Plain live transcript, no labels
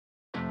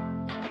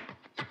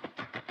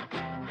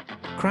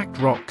cracked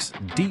rocks,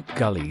 deep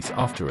gullies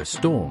after a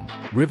storm,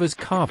 rivers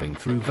carving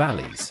through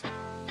valleys.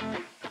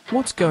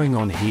 What's going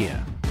on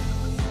here?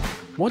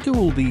 What do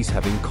all these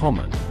have in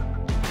common?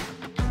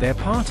 They're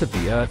part of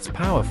the Earth's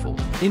powerful,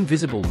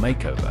 invisible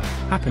makeover,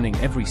 happening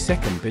every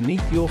second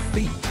beneath your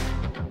feet.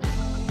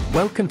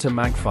 Welcome to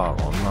Magfar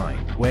Online,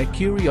 where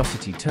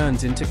curiosity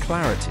turns into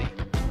clarity.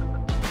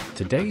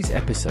 Today's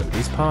episode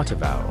is part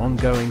of our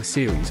ongoing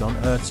series on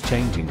Earth's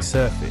changing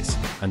surface,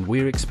 and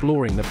we're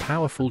exploring the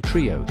powerful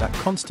trio that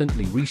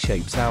constantly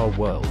reshapes our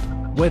world: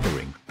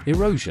 weathering,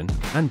 erosion,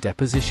 and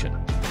deposition.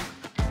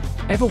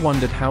 Ever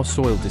wondered how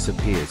soil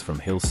disappears from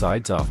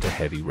hillsides after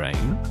heavy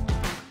rain?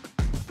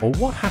 Or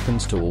what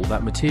happens to all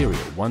that material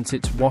once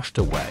it's washed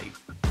away?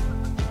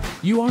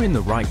 You are in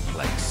the right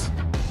place.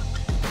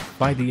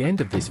 By the end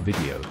of this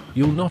video,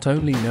 you'll not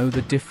only know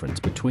the difference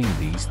between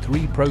these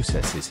three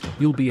processes,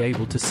 you'll be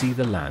able to see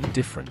the land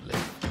differently.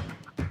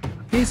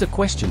 Here's a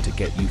question to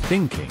get you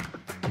thinking.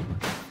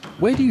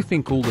 Where do you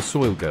think all the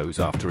soil goes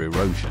after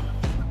erosion?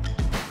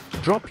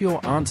 Drop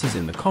your answers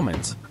in the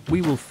comments.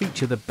 We will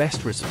feature the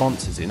best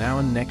responses in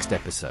our next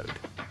episode.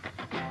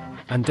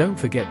 And don't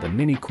forget the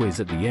mini quiz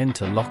at the end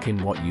to lock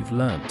in what you've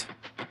learned.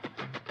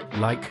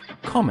 Like,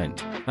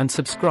 comment, and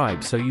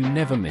subscribe so you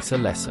never miss a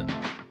lesson.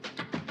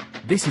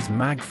 This is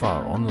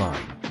Magfar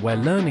Online, where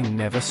learning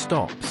never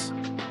stops.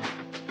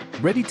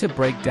 Ready to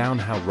break down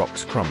how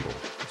rocks crumble,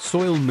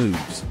 soil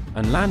moves,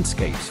 and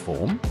landscapes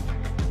form?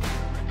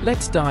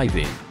 Let's dive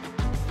in.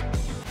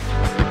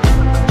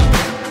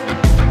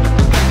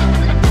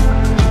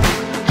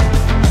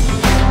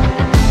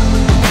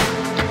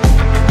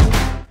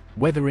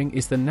 Weathering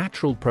is the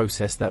natural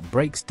process that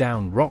breaks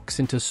down rocks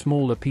into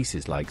smaller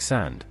pieces like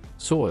sand,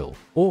 soil,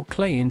 or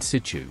clay in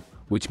situ,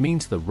 which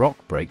means the rock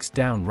breaks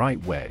down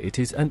right where it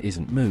is and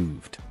isn't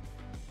moved.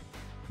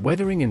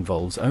 Weathering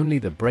involves only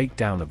the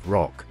breakdown of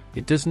rock,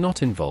 it does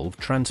not involve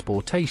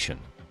transportation.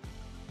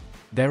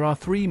 There are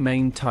three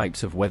main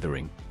types of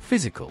weathering: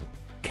 physical,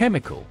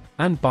 chemical,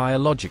 and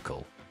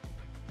biological.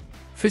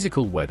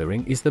 Physical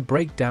weathering is the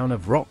breakdown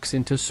of rocks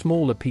into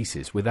smaller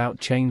pieces without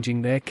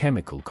changing their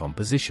chemical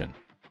composition.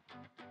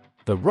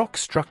 The rock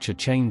structure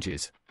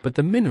changes, but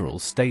the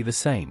minerals stay the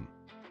same.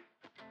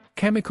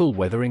 Chemical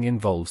weathering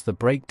involves the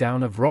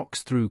breakdown of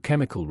rocks through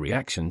chemical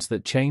reactions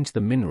that change the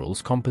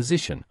mineral's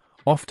composition,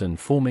 often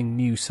forming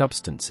new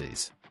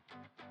substances.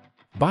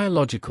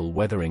 Biological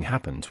weathering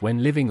happens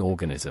when living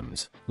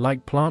organisms,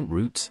 like plant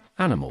roots,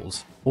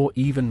 animals, or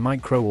even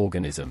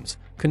microorganisms,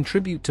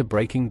 contribute to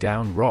breaking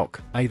down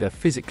rock, either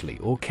physically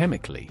or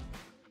chemically.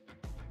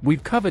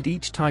 We've covered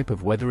each type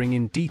of weathering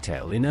in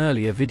detail in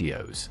earlier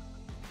videos.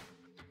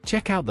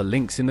 Check out the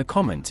links in the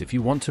comments if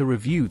you want to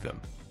review them.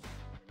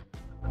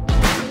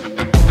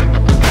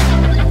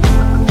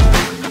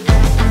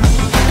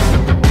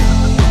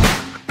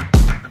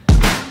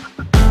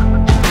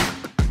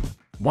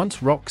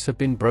 Once rocks have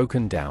been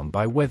broken down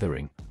by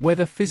weathering,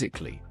 whether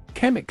physically,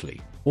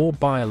 chemically, or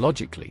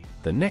biologically,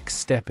 the next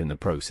step in the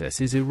process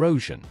is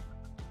erosion.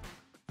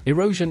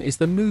 Erosion is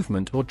the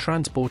movement or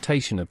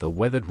transportation of the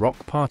weathered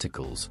rock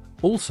particles,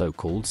 also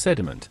called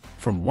sediment,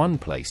 from one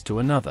place to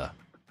another.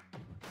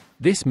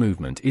 This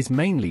movement is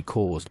mainly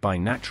caused by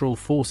natural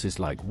forces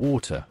like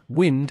water,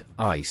 wind,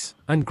 ice,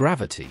 and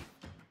gravity.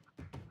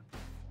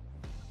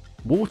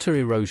 Water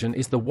erosion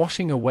is the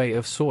washing away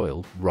of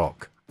soil,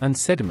 rock, and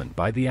sediment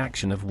by the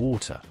action of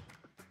water.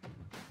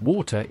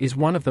 Water is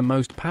one of the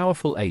most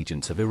powerful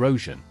agents of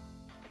erosion.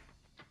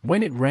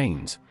 When it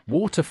rains,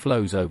 water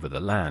flows over the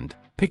land,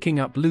 picking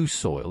up loose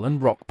soil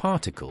and rock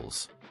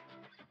particles.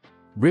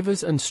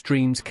 Rivers and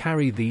streams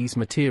carry these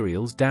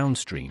materials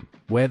downstream,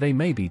 where they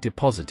may be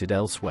deposited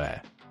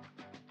elsewhere.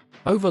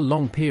 Over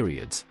long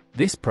periods,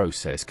 this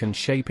process can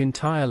shape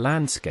entire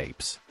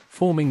landscapes,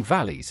 forming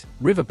valleys,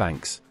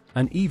 riverbanks,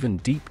 and even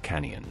deep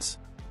canyons.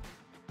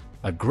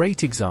 A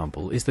great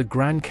example is the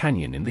Grand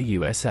Canyon in the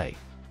USA.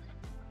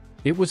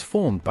 It was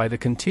formed by the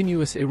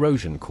continuous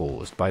erosion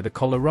caused by the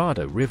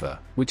Colorado River,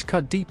 which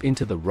cut deep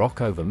into the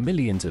rock over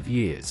millions of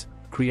years,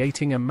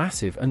 creating a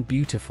massive and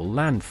beautiful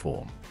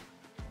landform.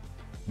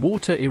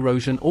 Water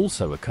erosion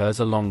also occurs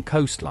along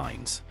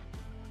coastlines.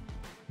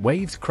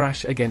 Waves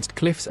crash against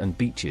cliffs and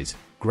beaches,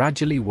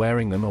 gradually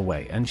wearing them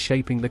away and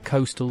shaping the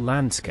coastal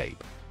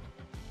landscape.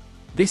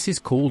 This is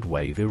called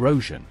wave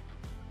erosion.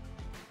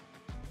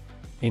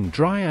 In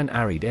dry and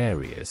arid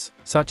areas,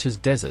 such as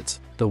deserts,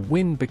 the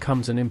wind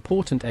becomes an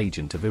important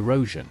agent of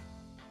erosion.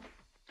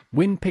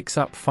 Wind picks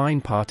up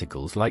fine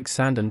particles like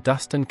sand and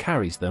dust and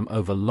carries them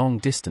over long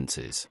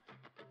distances.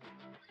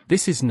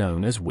 This is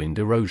known as wind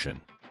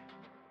erosion.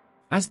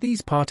 As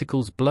these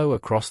particles blow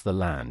across the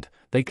land,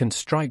 they can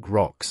strike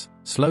rocks,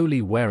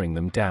 slowly wearing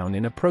them down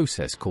in a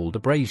process called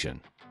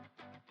abrasion.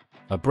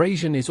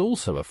 Abrasion is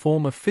also a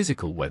form of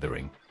physical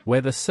weathering, where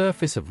the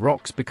surface of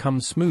rocks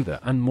becomes smoother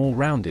and more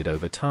rounded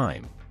over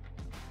time.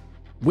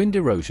 Wind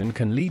erosion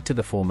can lead to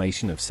the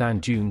formation of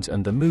sand dunes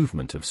and the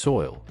movement of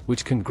soil,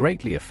 which can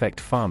greatly affect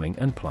farming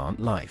and plant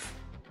life.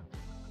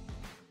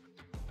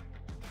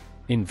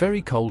 In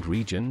very cold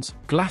regions,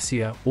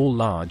 glacier or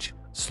large,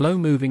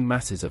 slow-moving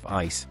masses of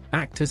ice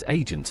act as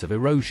agents of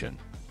erosion.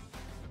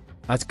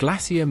 As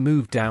glaciers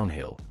move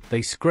downhill,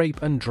 they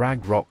scrape and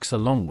drag rocks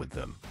along with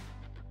them.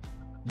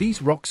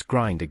 These rocks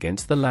grind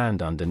against the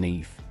land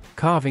underneath,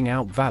 carving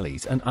out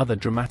valleys and other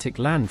dramatic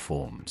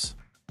landforms.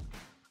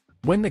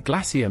 When the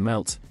glacier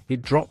melts,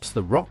 it drops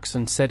the rocks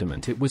and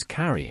sediment it was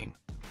carrying.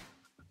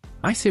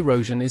 Ice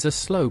erosion is a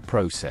slow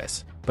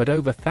process, but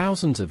over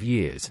thousands of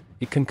years,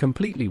 it can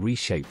completely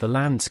reshape the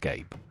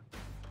landscape.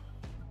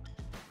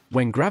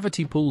 When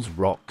gravity pulls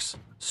rocks,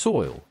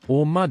 soil,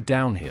 or mud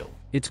downhill,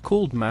 it's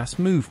called mass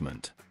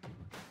movement.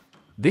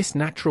 This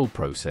natural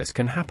process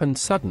can happen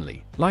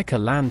suddenly, like a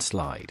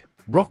landslide,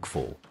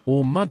 rockfall,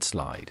 or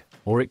mudslide,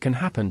 or it can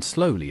happen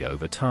slowly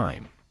over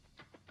time.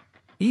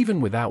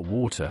 Even without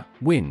water,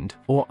 wind,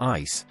 or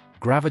ice,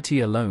 gravity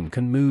alone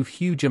can move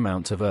huge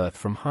amounts of earth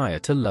from higher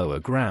to lower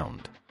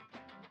ground.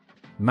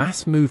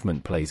 Mass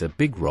movement plays a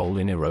big role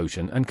in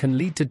erosion and can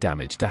lead to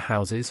damage to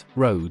houses,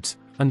 roads,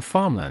 and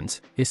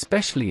farmlands,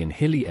 especially in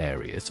hilly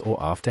areas or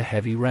after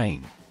heavy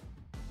rain.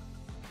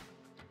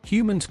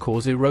 Humans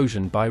cause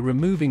erosion by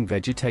removing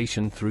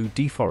vegetation through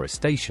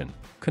deforestation,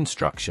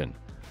 construction,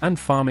 and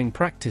farming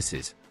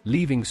practices,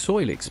 leaving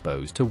soil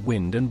exposed to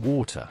wind and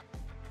water.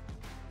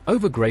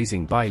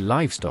 Overgrazing by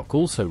livestock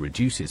also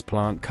reduces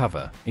plant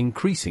cover,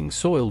 increasing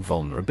soil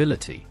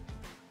vulnerability.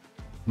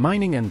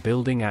 Mining and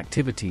building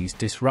activities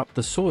disrupt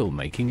the soil,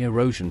 making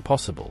erosion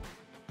possible.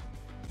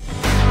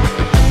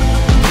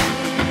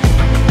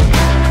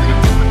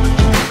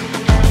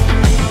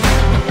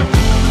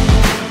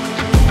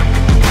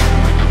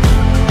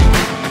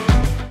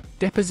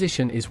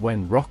 Deposition is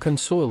when rock and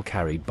soil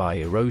carried by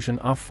erosion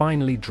are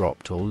finally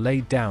dropped or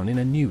laid down in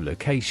a new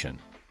location.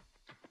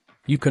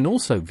 You can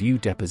also view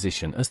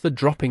deposition as the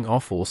dropping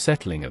off or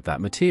settling of that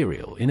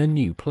material in a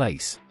new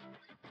place.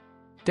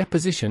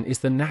 Deposition is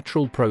the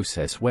natural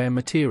process where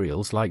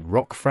materials like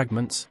rock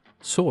fragments,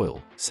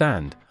 soil,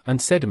 sand, and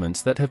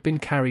sediments that have been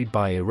carried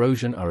by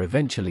erosion are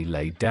eventually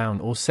laid down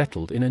or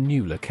settled in a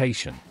new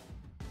location.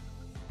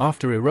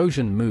 After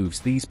erosion moves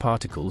these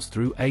particles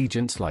through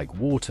agents like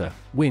water,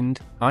 wind,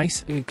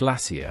 ice,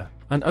 glacier,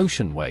 and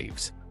ocean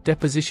waves,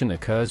 deposition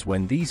occurs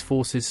when these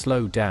forces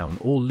slow down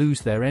or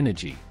lose their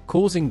energy,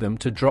 causing them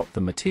to drop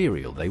the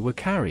material they were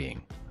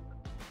carrying.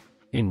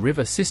 In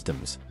river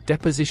systems,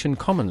 deposition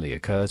commonly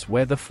occurs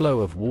where the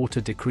flow of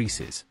water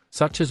decreases,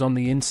 such as on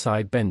the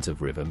inside bends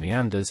of river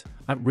meanders,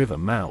 at river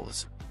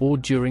mouths, or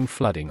during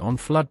flooding on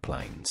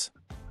floodplains.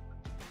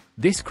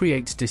 This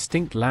creates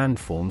distinct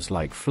landforms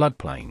like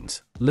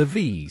floodplains,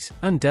 levees,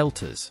 and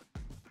deltas.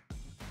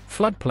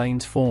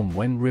 Floodplains form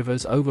when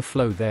rivers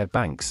overflow their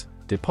banks,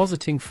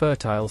 depositing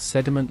fertile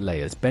sediment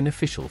layers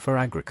beneficial for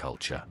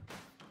agriculture.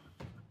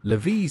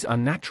 Levees are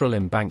natural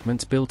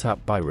embankments built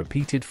up by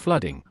repeated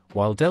flooding,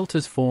 while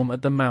deltas form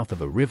at the mouth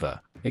of a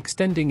river,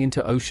 extending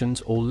into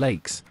oceans or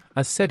lakes,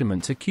 as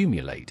sediments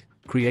accumulate,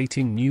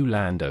 creating new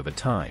land over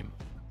time.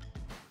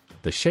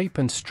 The shape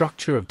and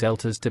structure of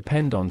deltas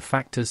depend on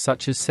factors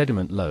such as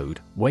sediment load,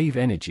 wave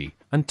energy,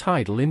 and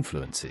tidal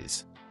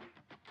influences.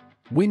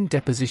 Wind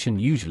deposition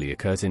usually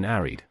occurs in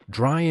arid,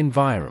 dry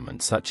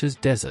environments such as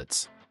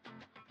deserts.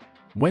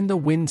 When the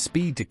wind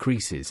speed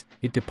decreases,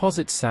 it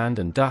deposits sand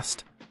and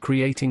dust,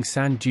 creating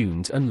sand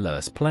dunes and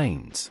loess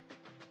plains.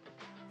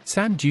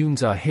 Sand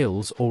dunes are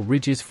hills or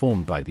ridges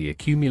formed by the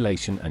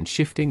accumulation and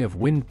shifting of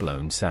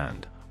wind-blown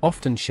sand,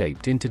 often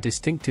shaped into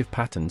distinctive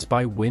patterns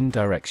by wind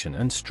direction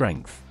and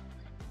strength.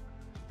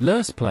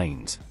 Loess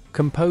plains,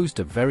 composed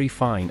of very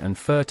fine and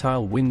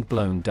fertile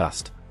wind-blown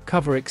dust,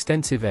 cover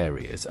extensive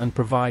areas and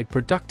provide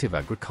productive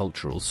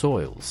agricultural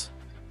soils.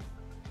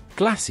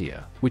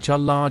 Glacier, which are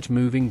large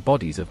moving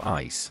bodies of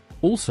ice,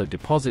 also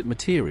deposit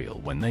material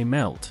when they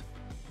melt.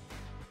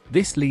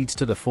 This leads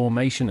to the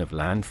formation of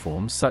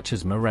landforms such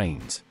as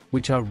moraines,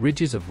 which are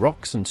ridges of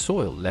rocks and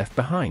soil left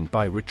behind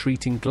by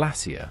retreating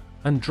glacier,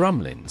 and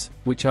drumlins,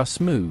 which are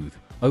smooth,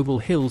 oval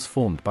hills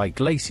formed by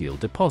glacial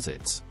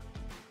deposits.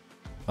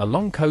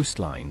 Along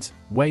coastlines,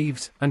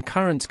 waves and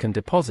currents can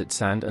deposit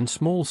sand and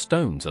small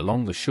stones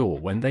along the shore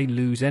when they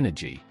lose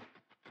energy.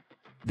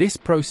 This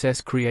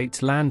process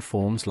creates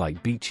landforms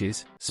like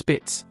beaches,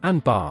 spits,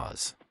 and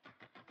bars.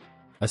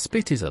 A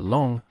spit is a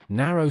long,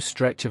 narrow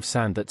stretch of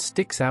sand that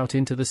sticks out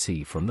into the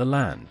sea from the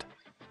land.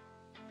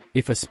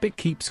 If a spit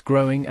keeps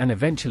growing and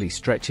eventually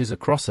stretches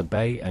across a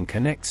bay and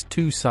connects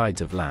two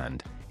sides of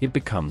land, it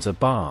becomes a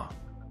bar.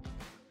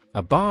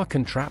 A bar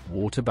can trap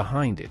water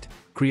behind it,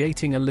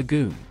 creating a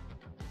lagoon.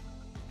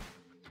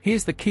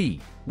 Here's the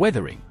key: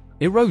 weathering,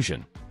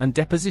 erosion, and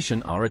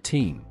deposition are a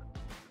team.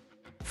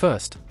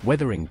 First,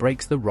 weathering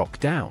breaks the rock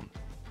down.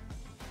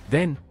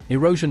 Then,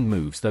 erosion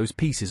moves those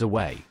pieces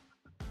away.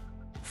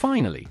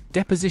 Finally,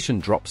 deposition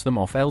drops them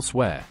off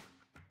elsewhere.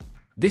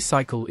 This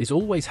cycle is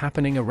always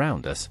happening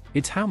around us.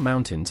 It's how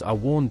mountains are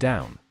worn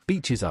down,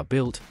 beaches are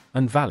built,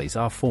 and valleys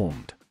are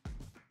formed.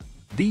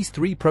 These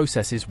three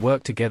processes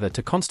work together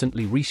to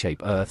constantly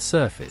reshape Earth's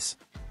surface.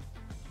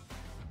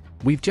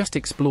 We've just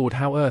explored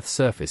how Earth's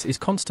surface is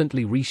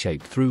constantly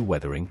reshaped through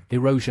weathering,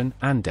 erosion,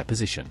 and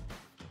deposition.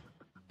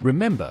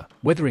 Remember,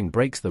 weathering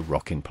breaks the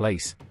rock in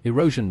place,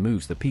 erosion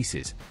moves the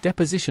pieces,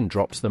 deposition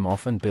drops them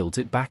off and builds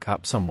it back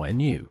up somewhere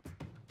new.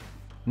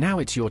 Now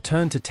it's your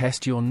turn to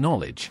test your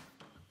knowledge.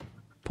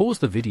 Pause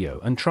the video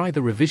and try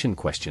the revision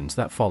questions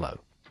that follow.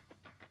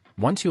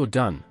 Once you're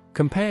done,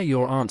 compare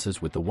your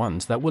answers with the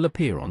ones that will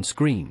appear on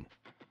screen.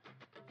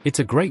 It's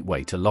a great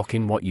way to lock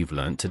in what you've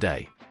learned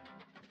today.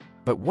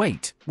 But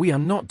wait, we are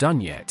not done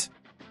yet.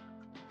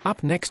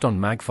 Up next on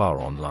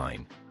Magfar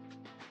Online.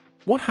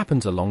 What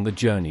happens along the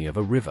journey of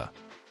a river?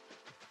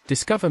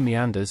 Discover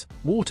meanders,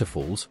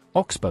 waterfalls,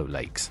 oxbow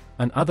lakes,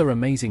 and other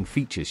amazing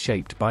features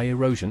shaped by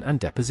erosion and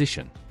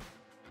deposition.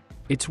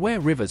 It's where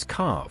rivers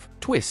carve,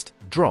 twist,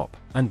 drop,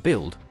 and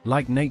build,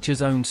 like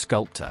nature's own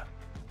sculptor.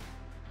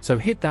 So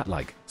hit that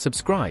like,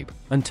 subscribe,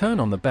 and turn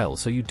on the bell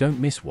so you don't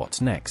miss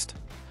what's next.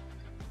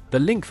 The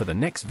link for the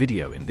next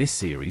video in this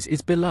series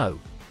is below.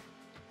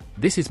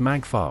 This is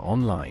Magfar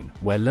Online,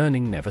 where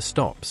learning never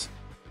stops.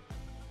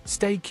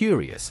 Stay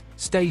curious,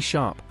 stay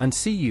sharp, and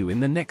see you in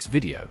the next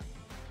video.